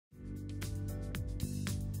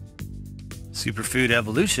Superfood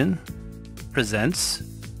Evolution presents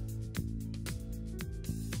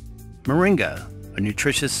Moringa, a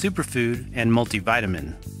nutritious superfood and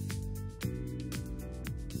multivitamin.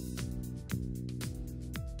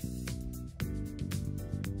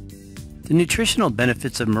 The nutritional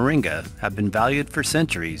benefits of moringa have been valued for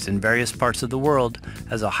centuries in various parts of the world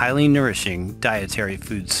as a highly nourishing dietary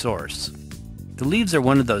food source. The leaves are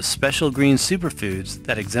one of those special green superfoods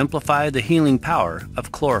that exemplify the healing power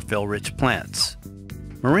of chlorophyll-rich plants.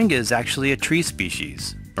 Moringa is actually a tree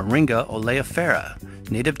species, Moringa oleifera,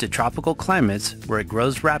 native to tropical climates where it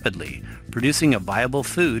grows rapidly, producing a viable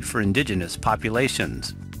food for indigenous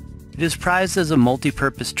populations. It is prized as a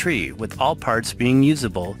multi-purpose tree, with all parts being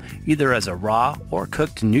usable either as a raw or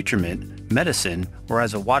cooked nutriment, medicine, or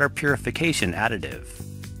as a water purification additive.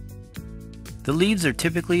 The leaves are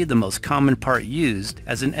typically the most common part used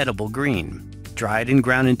as an edible green, dried and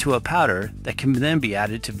ground into a powder that can then be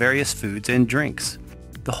added to various foods and drinks.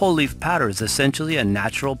 The whole leaf powder is essentially a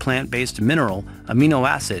natural plant-based mineral, amino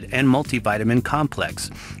acid, and multivitamin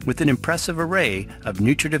complex with an impressive array of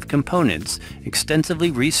nutritive components,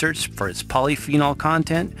 extensively researched for its polyphenol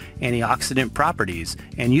content, antioxidant properties,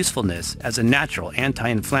 and usefulness as a natural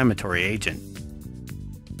anti-inflammatory agent.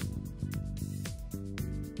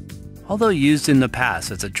 Although used in the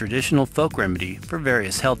past as a traditional folk remedy for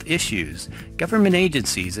various health issues, government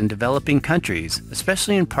agencies in developing countries,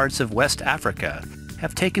 especially in parts of West Africa,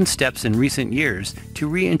 have taken steps in recent years to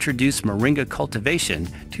reintroduce moringa cultivation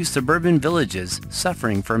to suburban villages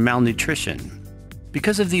suffering from malnutrition.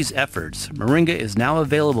 Because of these efforts, moringa is now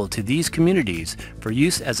available to these communities for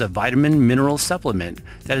use as a vitamin-mineral supplement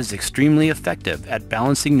that is extremely effective at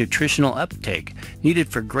balancing nutritional uptake needed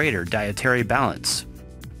for greater dietary balance.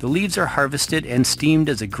 The leaves are harvested and steamed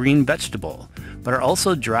as a green vegetable, but are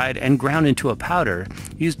also dried and ground into a powder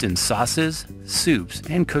used in sauces, soups,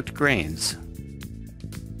 and cooked grains.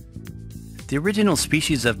 The original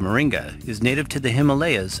species of moringa is native to the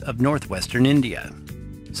Himalayas of northwestern India.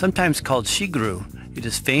 Sometimes called shigru, it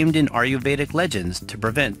is famed in Ayurvedic legends to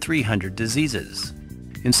prevent 300 diseases.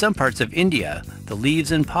 In some parts of India, the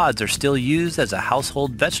leaves and pods are still used as a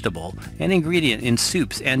household vegetable and ingredient in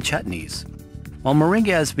soups and chutneys. While moringa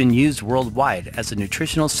has been used worldwide as a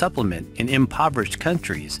nutritional supplement in impoverished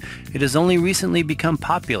countries, it has only recently become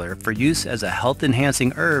popular for use as a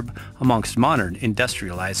health-enhancing herb amongst modern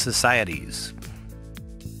industrialized societies.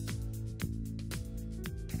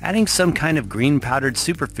 Adding some kind of green powdered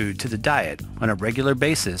superfood to the diet on a regular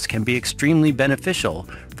basis can be extremely beneficial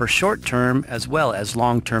for short-term as well as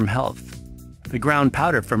long-term health. The ground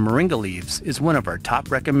powder from moringa leaves is one of our top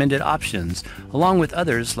recommended options, along with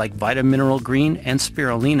others like Vita-Mineral Green and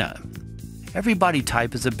Spirulina. Every body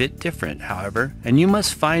type is a bit different, however, and you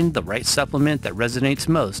must find the right supplement that resonates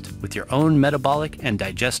most with your own metabolic and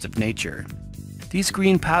digestive nature. These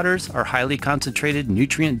green powders are highly concentrated,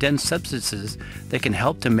 nutrient-dense substances that can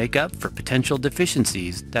help to make up for potential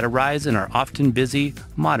deficiencies that arise in our often busy,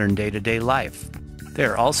 modern day-to-day life. They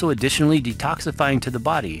are also additionally detoxifying to the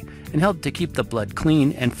body and help to keep the blood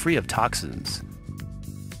clean and free of toxins.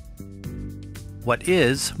 What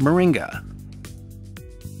is moringa?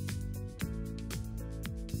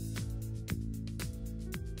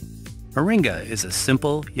 Moringa is a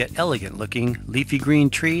simple yet elegant looking leafy green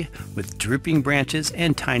tree with drooping branches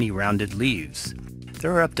and tiny rounded leaves.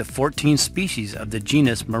 There are up to 14 species of the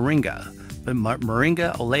genus Moringa, but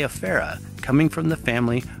Moringa oleifera, coming from the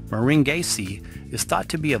family Moringaceae, is thought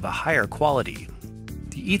to be of a higher quality.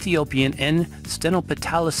 The Ethiopian N.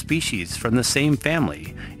 stenopetalis species from the same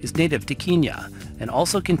family is native to Kenya and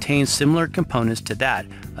also contains similar components to that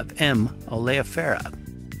of M. oleifera.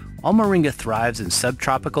 All moringa thrives in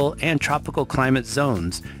subtropical and tropical climate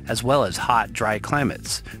zones as well as hot, dry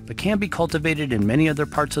climates, but can be cultivated in many other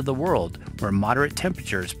parts of the world where moderate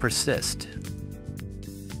temperatures persist.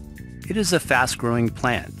 It is a fast-growing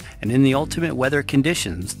plant, and in the ultimate weather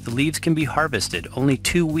conditions, the leaves can be harvested only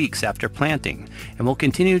 2 weeks after planting and will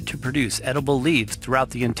continue to produce edible leaves throughout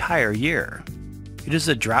the entire year. It is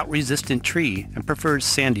a drought-resistant tree and prefers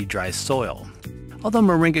sandy, dry soil. Although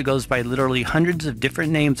moringa goes by literally hundreds of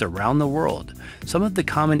different names around the world, some of the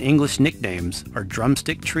common English nicknames are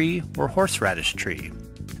drumstick tree or horseradish tree.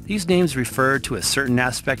 These names refer to a certain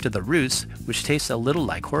aspect of the roots which tastes a little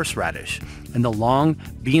like horseradish, and the long,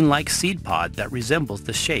 bean-like seed pod that resembles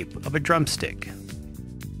the shape of a drumstick.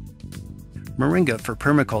 Moringa for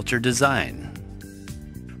permaculture design.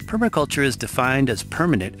 Permaculture is defined as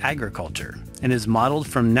permanent agriculture and is modeled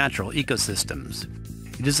from natural ecosystems.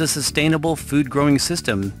 It is a sustainable food-growing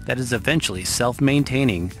system that is eventually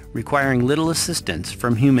self-maintaining, requiring little assistance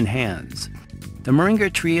from human hands. The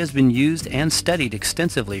moringa tree has been used and studied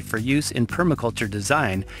extensively for use in permaculture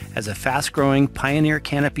design as a fast-growing pioneer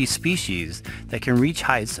canopy species that can reach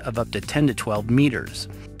heights of up to 10 to 12 meters.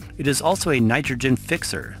 It is also a nitrogen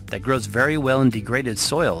fixer that grows very well in degraded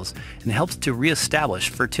soils and helps to reestablish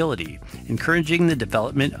fertility, encouraging the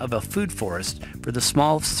development of a food forest for the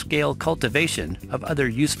small-scale cultivation of other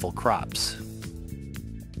useful crops.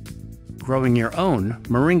 Growing your own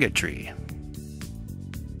moringa tree.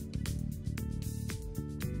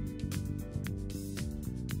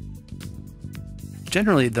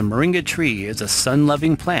 Generally, the moringa tree is a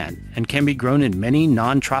sun-loving plant and can be grown in many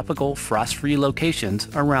non-tropical, frost-free locations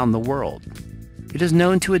around the world. It is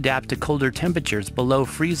known to adapt to colder temperatures below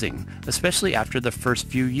freezing, especially after the first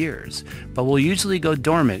few years, but will usually go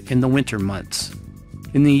dormant in the winter months.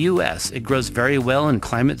 In the U.S., it grows very well in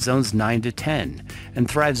climate zones 9 to 10 and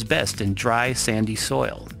thrives best in dry, sandy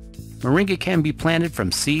soil. Moringa can be planted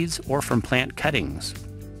from seeds or from plant cuttings.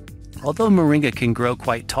 Although moringa can grow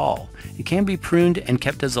quite tall, it can be pruned and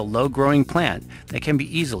kept as a low-growing plant that can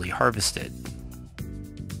be easily harvested.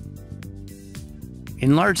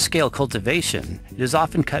 In large-scale cultivation, it is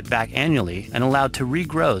often cut back annually and allowed to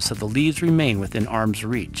regrow so the leaves remain within arm's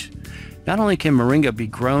reach. Not only can moringa be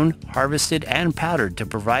grown, harvested, and powdered to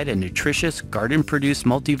provide a nutritious, garden-produced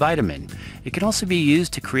multivitamin, it can also be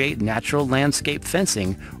used to create natural landscape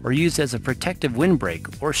fencing or used as a protective windbreak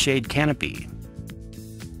or shade canopy.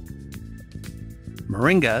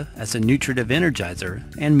 Moringa as a nutritive energizer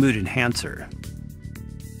and mood enhancer.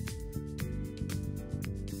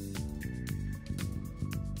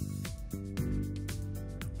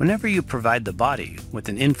 Whenever you provide the body with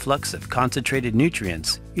an influx of concentrated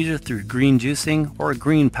nutrients, either through green juicing or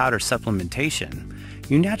green powder supplementation,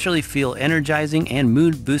 you naturally feel energizing and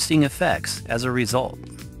mood-boosting effects as a result.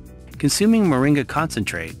 Consuming moringa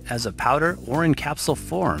concentrate as a powder or in capsule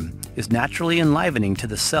form is naturally enlivening to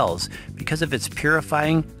the cells because of its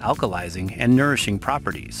purifying, alkalizing, and nourishing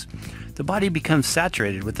properties. The body becomes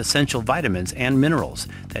saturated with essential vitamins and minerals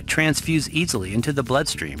that transfuse easily into the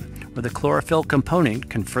bloodstream, where the chlorophyll component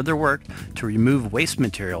can further work to remove waste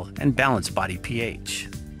material and balance body pH.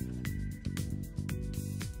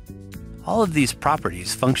 All of these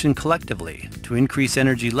properties function collectively to increase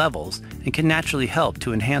energy levels and can naturally help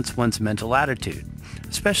to enhance one's mental attitude,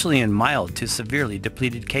 especially in mild to severely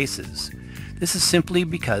depleted cases. This is simply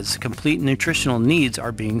because complete nutritional needs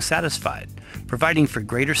are being satisfied, providing for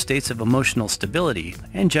greater states of emotional stability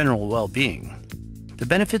and general well-being. The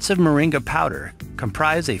benefits of moringa powder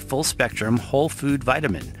comprise a full-spectrum whole food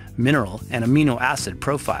vitamin, mineral, and amino acid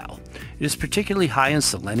profile. It is particularly high in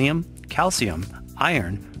selenium, calcium,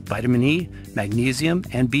 iron, vitamin E, magnesium,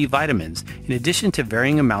 and B vitamins, in addition to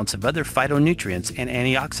varying amounts of other phytonutrients and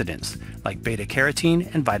antioxidants, like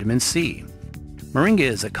beta-carotene and vitamin C. Moringa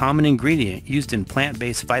is a common ingredient used in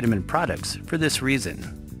plant-based vitamin products for this reason.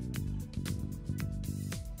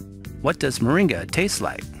 What does moringa taste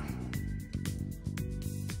like?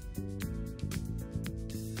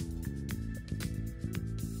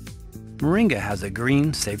 Moringa has a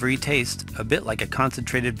green, savory taste, a bit like a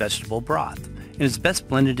concentrated vegetable broth, and is best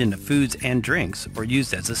blended into foods and drinks or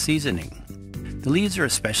used as a seasoning. The leaves are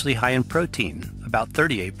especially high in protein, about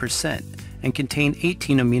 38%, and contain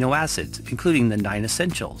 18 amino acids, including the 9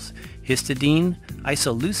 essentials: histidine,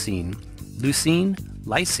 isoleucine, leucine,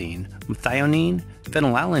 lysine, methionine,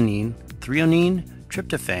 phenylalanine, threonine,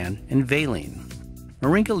 tryptophan, and valine.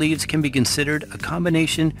 Moringa leaves can be considered a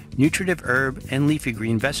combination nutritive herb and leafy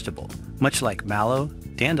green vegetable, much like mallow,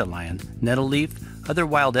 dandelion, nettle leaf, other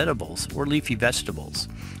wild edibles, or leafy vegetables.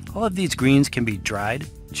 All of these greens can be dried,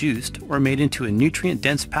 juiced, or made into a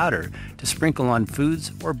nutrient-dense powder to sprinkle on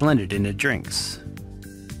foods or blended into drinks.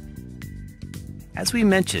 As we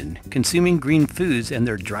mentioned, consuming green foods and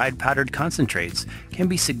their dried powdered concentrates can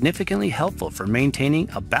be significantly helpful for maintaining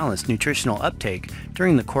a balanced nutritional uptake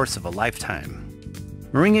during the course of a lifetime.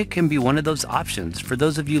 Moringa can be one of those options for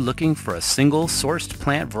those of you looking for a single sourced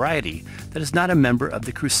plant variety that is not a member of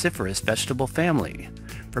the cruciferous vegetable family.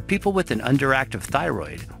 For people with an underactive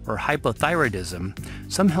thyroid or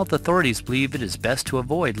hypothyroidism, some health authorities believe it is best to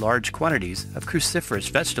avoid large quantities of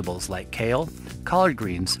cruciferous vegetables like kale, collard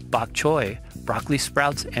greens, bok choy, broccoli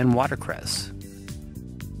sprouts, and watercress.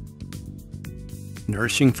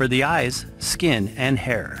 Nourishing for the eyes, skin, and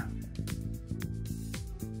hair.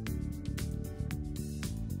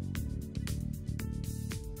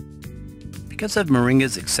 Because of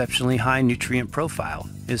moringa's exceptionally high nutrient profile,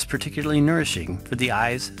 it is particularly nourishing for the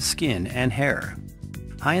eyes, skin, and hair.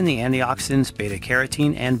 High in the antioxidants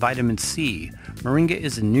beta-carotene and vitamin C, moringa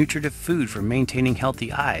is a nutritive food for maintaining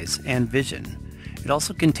healthy eyes and vision. It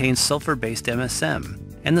also contains sulfur-based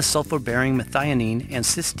MSM, and the sulfur-bearing methionine and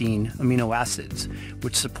cysteine amino acids,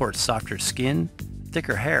 which support softer skin,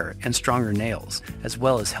 thicker hair, and stronger nails, as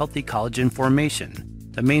well as healthy collagen formation,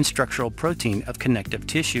 the main structural protein of connective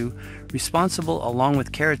tissue, responsible along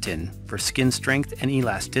with keratin for skin strength and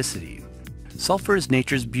elasticity. Sulfur is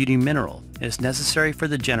nature's beauty mineral and is necessary for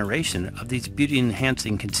the generation of these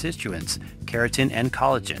beauty-enhancing constituents, keratin and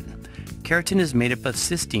collagen. Keratin is made up of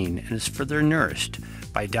cysteine and is further nourished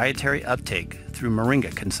by dietary uptake through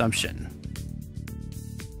moringa consumption.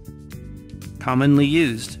 Commonly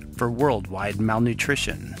used for worldwide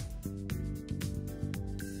malnutrition.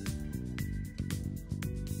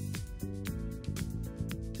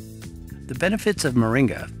 The benefits of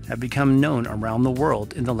moringa have become known around the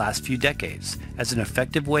world in the last few decades as an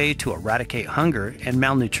effective way to eradicate hunger and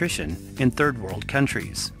malnutrition in third world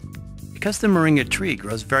countries. Because the moringa tree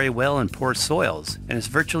grows very well in poor soils and is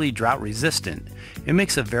virtually drought resistant, it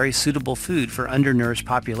makes a very suitable food for undernourished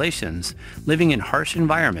populations living in harsh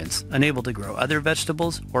environments unable to grow other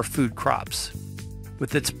vegetables or food crops.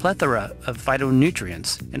 With its plethora of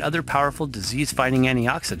phytonutrients and other powerful disease-fighting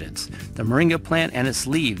antioxidants, the moringa plant and its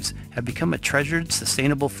leaves have become a treasured,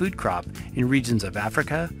 sustainable food crop in regions of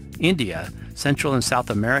Africa, India, Central and South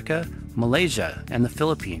America, Malaysia, and the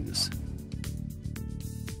Philippines.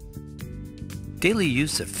 Daily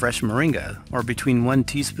use of fresh moringa, or between 1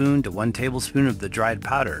 teaspoon to 1 tablespoon of the dried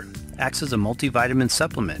powder, acts as a multivitamin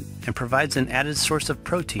supplement and provides an added source of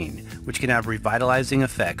protein, which can have revitalizing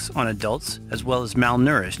effects on adults as well as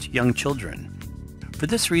malnourished young children. For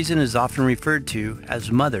this reason, it is often referred to as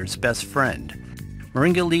mother's best friend.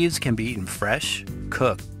 Moringa leaves can be eaten fresh,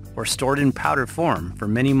 cooked, or stored in powder form for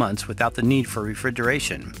many months without the need for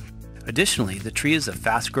refrigeration. Additionally, the tree is a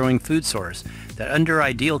fast-growing food source that under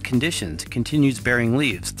ideal conditions continues bearing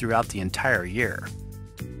leaves throughout the entire year.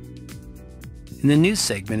 In the news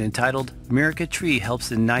segment entitled "Moringa Tree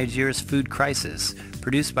Helps in Nigeria's Food Crisis,"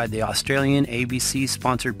 produced by the Australian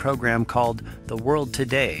ABC-sponsored program called The World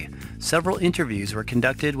Today, several interviews were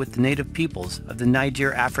conducted with the native peoples of the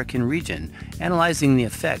Niger African region, analyzing the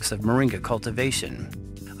effects of moringa cultivation.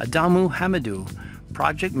 Adamu Hamidou,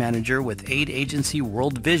 project manager with aid agency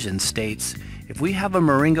World Vision, states, "If we have a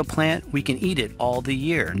moringa plant, we can eat it all the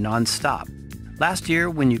year, non-stop. Last year,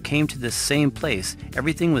 when you came to this same place,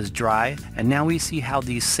 everything was dry, and now we see how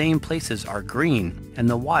these same places are green, and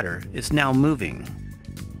the water is now moving."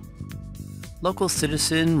 Local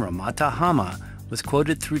citizen Ramata Hama was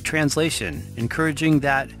quoted through translation, encouraging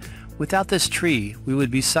that, "Without this tree, we would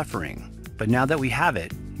be suffering. But now that we have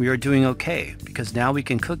it, we are doing okay, because now we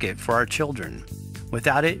can cook it for our children.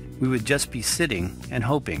 Without it, we would just be sitting and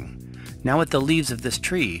hoping. Now with the leaves of this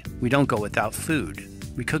tree, we don't go without food.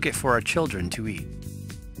 We cook it for our children to eat."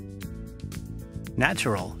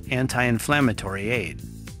 Natural anti-inflammatory aid.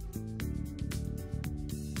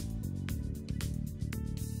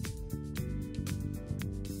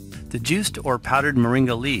 The juiced or powdered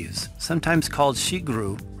moringa leaves, sometimes called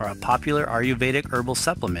shigru, are a popular Ayurvedic herbal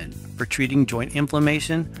supplement for treating joint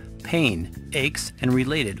inflammation, pain, aches, and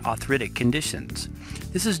related arthritic conditions.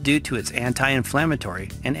 This is due to its anti-inflammatory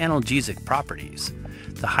and analgesic properties.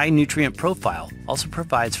 The high nutrient profile also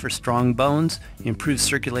provides for strong bones, improves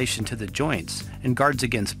circulation to the joints, and guards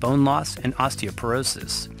against bone loss and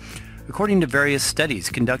osteoporosis. According to various studies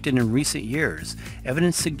conducted in recent years,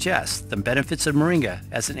 evidence suggests the benefits of moringa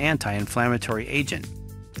as an anti-inflammatory agent.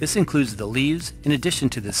 This includes the leaves in addition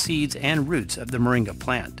to the seeds and roots of the moringa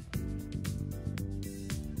plant.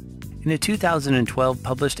 In a 2012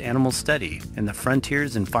 published animal study in the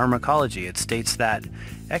Frontiers in Pharmacology, it states that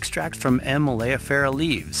extracts from M. oleifera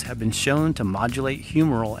leaves have been shown to modulate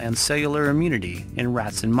humoral and cellular immunity in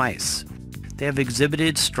rats and mice. They have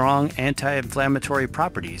exhibited strong anti-inflammatory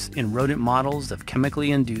properties in rodent models of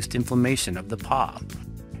chemically induced inflammation of the paw.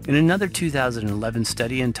 In another 2011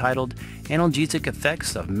 study entitled "Analgesic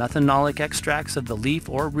Effects of Methanolic Extracts of the Leaf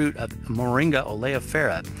or Root of Moringa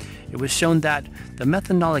oleifera," it was shown that the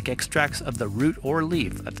methanolic extracts of the root or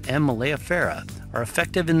leaf of M. oleifera are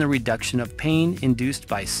effective in the reduction of pain induced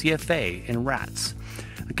by CFA in rats.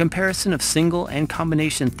 A comparison of single and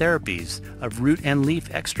combination therapies of root and leaf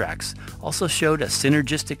extracts also showed a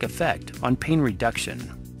synergistic effect on pain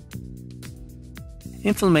reduction.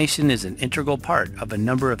 Inflammation is an integral part of a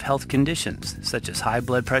number of health conditions such as high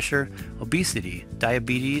blood pressure, obesity,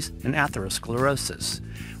 diabetes, and atherosclerosis.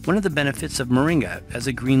 One of the benefits of moringa as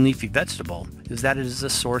a green leafy vegetable is that it is a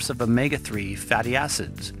source of omega-3 fatty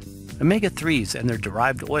acids. Omega-3s and their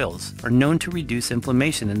derived oils are known to reduce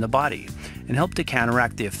inflammation in the body and help to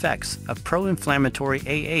counteract the effects of pro-inflammatory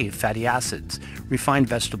AA fatty acids, refined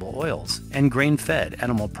vegetable oils, and grain-fed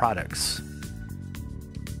animal products.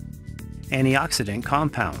 Antioxidant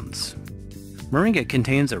compounds. Moringa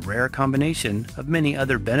contains a rare combination of many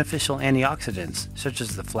other beneficial antioxidants such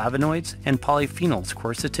as the flavonoids and polyphenols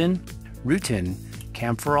quercetin, rutin,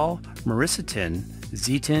 camphorol, myricetin,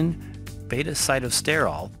 zeatin,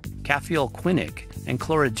 beta-cytosterol, caffeolquinic, and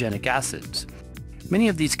chlorogenic acids. Many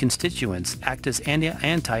of these constituents act as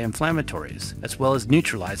anti-inflammatories as well as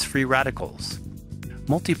neutralize free radicals.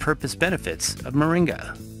 Multi-purpose benefits of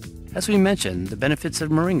Moringa. As we mentioned, the benefits of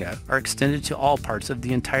Moringa are extended to all parts of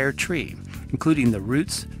the entire tree, including the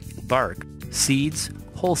roots, bark, seeds,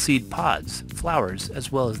 whole seed pods, flowers,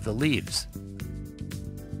 as well as the leaves.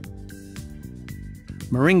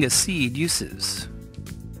 Moringa seed uses.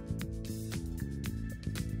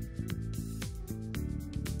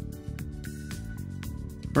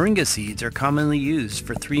 Moringa seeds are commonly used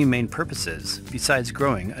for three main purposes besides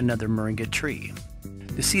growing another moringa tree.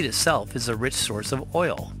 The seed itself is a rich source of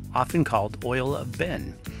oil, often called oil of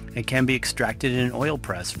Ben, and can be extracted in an oil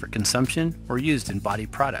press for consumption or used in body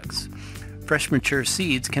products. Fresh mature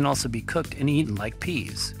seeds can also be cooked and eaten like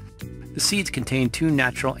peas. The seeds contain two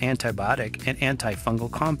natural antibiotic and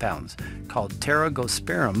antifungal compounds called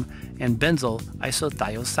pterogospirum and benzyl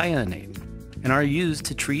isothiocyanate, and are used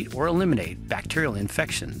to treat or eliminate bacterial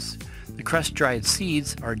infections. The crushed dried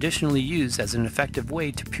seeds are additionally used as an effective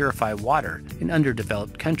way to purify water in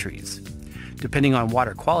underdeveloped countries. Depending on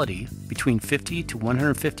water quality, between 50 to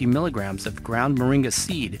 150 milligrams of ground moringa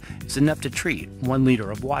seed is enough to treat 1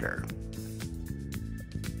 liter of water.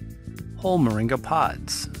 Whole moringa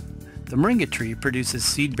pods. The moringa tree produces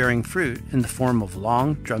seed-bearing fruit in the form of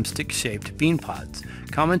long, drumstick-shaped bean pods,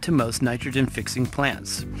 common to most nitrogen-fixing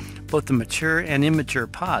plants. Both the mature and immature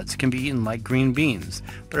pods can be eaten like green beans,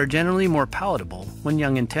 but are generally more palatable when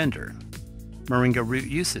young and tender. Moringa root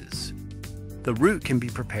uses. The root can be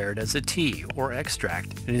prepared as a tea or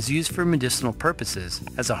extract and is used for medicinal purposes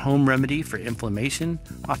as a home remedy for inflammation,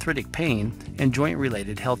 arthritic pain, and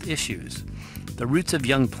joint-related health issues. The roots of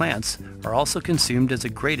young plants are also consumed as a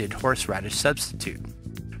grated horseradish substitute.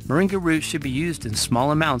 Moringa root should be used in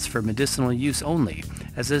small amounts for medicinal use only,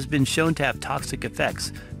 as it has been shown to have toxic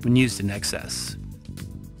effects when used in excess.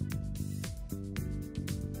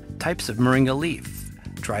 Types of moringa leaf.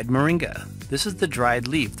 Dried moringa. This is the dried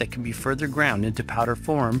leaf that can be further ground into powder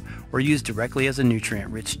form or used directly as a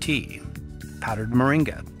nutrient-rich tea. Powdered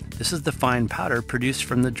moringa. This is the fine powder produced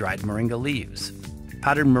from the dried moringa leaves.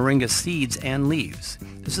 Powdered moringa seeds and leaves.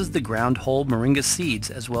 This is the ground whole moringa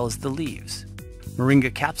seeds as well as the leaves.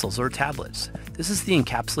 Moringa capsules or tablets. This is the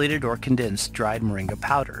encapsulated or condensed dried moringa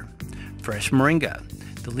powder. Fresh moringa.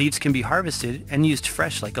 The leaves can be harvested and used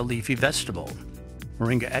fresh like a leafy vegetable.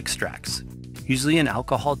 Moringa extracts. Usually an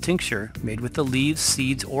alcohol tincture made with the leaves,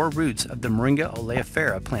 seeds, or roots of the Moringa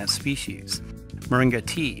oleifera plant species. Moringa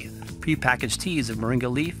tea. Prepackaged teas of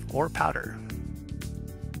moringa leaf or powder.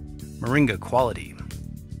 Moringa quality.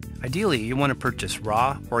 Ideally, you want to purchase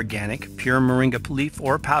raw, organic, pure moringa leaf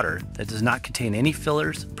or powder that does not contain any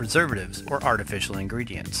fillers, preservatives, or artificial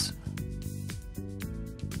ingredients.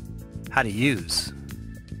 How to use.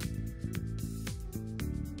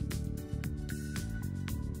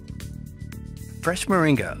 Fresh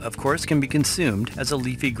moringa, of course, can be consumed as a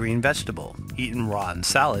leafy green vegetable, eaten raw in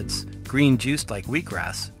salads, green juiced like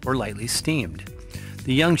wheatgrass, or lightly steamed.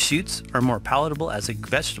 The young shoots are more palatable as a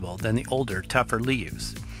vegetable than the older, tougher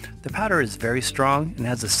leaves. The powder is very strong and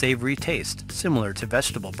has a savory taste, similar to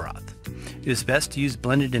vegetable broth. It is best used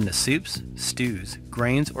blended into soups, stews,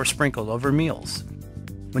 grains, or sprinkled over meals.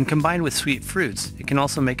 When combined with sweet fruits, it can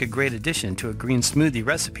also make a great addition to a green smoothie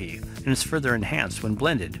recipe and is further enhanced when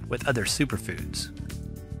blended with other superfoods.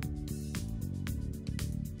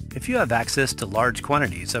 If you have access to large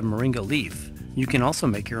quantities of moringa leaf, you can also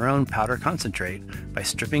make your own powder concentrate by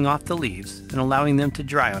stripping off the leaves and allowing them to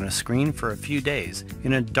dry on a screen for a few days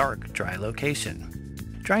in a dark, dry location.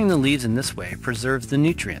 Drying the leaves in this way preserves the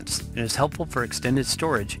nutrients and is helpful for extended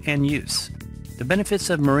storage and use. The benefits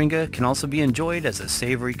of moringa can also be enjoyed as a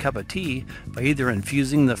savory cup of tea by either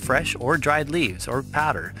infusing the fresh or dried leaves or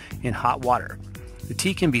powder in hot water. The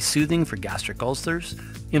tea can be soothing for gastric ulcers,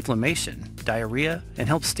 inflammation, diarrhea, and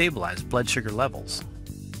help stabilize blood sugar levels.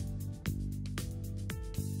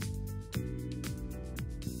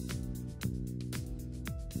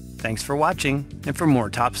 Thanks for watching, and for more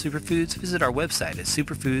top superfoods, visit our website at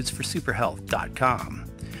superfoodsforsuperhealth.com.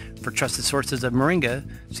 For trusted sources of moringa,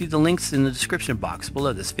 see the links in the description box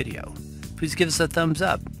below this video. Please give us a thumbs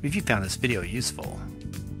up if you found this video useful.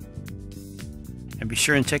 And be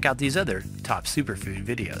sure and check out these other top superfood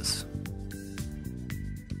videos.